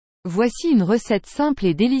Voici une recette simple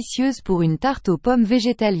et délicieuse pour une tarte aux pommes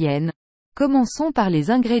végétalienne. Commençons par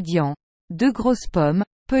les ingrédients. 2 grosses pommes,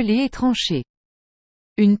 pelées et tranchées.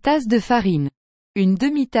 Une tasse de farine. Une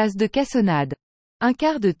demi-tasse de cassonade. Un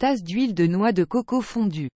quart de tasse d'huile de noix de coco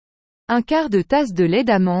fondue. Un quart de tasse de lait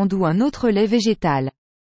d'amande ou un autre lait végétal.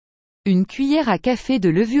 Une cuillère à café de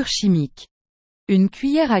levure chimique. Une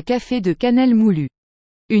cuillère à café de cannelle moulue.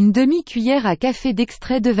 Une demi-cuillère à café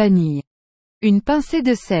d'extrait de vanille. Une pincée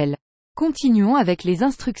de sel. Continuons avec les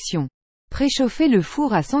instructions. Préchauffez le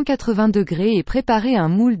four à 180 degrés et préparez un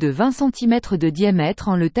moule de 20 cm de diamètre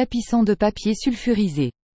en le tapissant de papier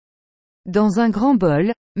sulfurisé. Dans un grand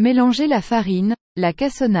bol, mélangez la farine, la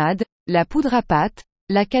cassonade, la poudre à pâte,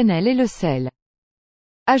 la cannelle et le sel.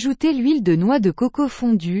 Ajoutez l'huile de noix de coco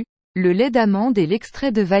fondue, le lait d'amande et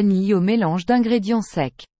l'extrait de vanille au mélange d'ingrédients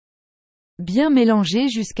secs. Bien mélanger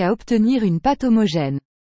jusqu'à obtenir une pâte homogène.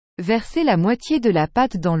 Versez la moitié de la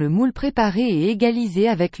pâte dans le moule préparé et égalisez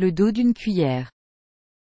avec le dos d'une cuillère.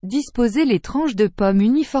 Disposez les tranches de pommes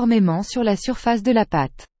uniformément sur la surface de la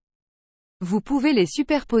pâte. Vous pouvez les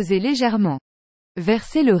superposer légèrement.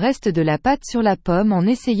 Versez le reste de la pâte sur la pomme en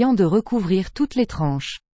essayant de recouvrir toutes les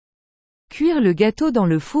tranches. Cuire le gâteau dans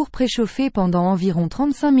le four préchauffé pendant environ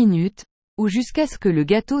 35 minutes, ou jusqu'à ce que le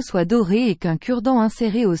gâteau soit doré et qu'un cure-dent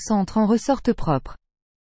inséré au centre en ressorte propre.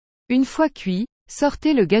 Une fois cuit,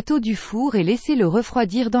 sortez le gâteau du four et laissez-le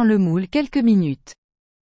refroidir dans le moule quelques minutes.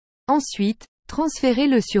 Ensuite,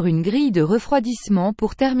 transférez-le sur une grille de refroidissement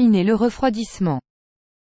pour terminer le refroidissement.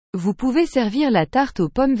 Vous pouvez servir la tarte aux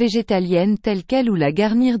pommes végétalienne telle quelle ou la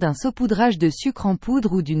garnir d'un saupoudrage de sucre en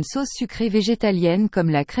poudre ou d'une sauce sucrée végétalienne comme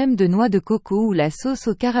la crème de noix de coco ou la sauce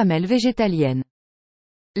au caramel végétalienne.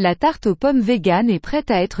 La tarte aux pommes végane est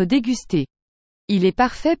prête à être dégustée. Il est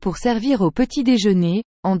parfait pour servir au petit déjeuner,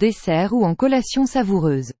 en dessert ou en collation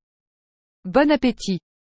savoureuse. Bon appétit!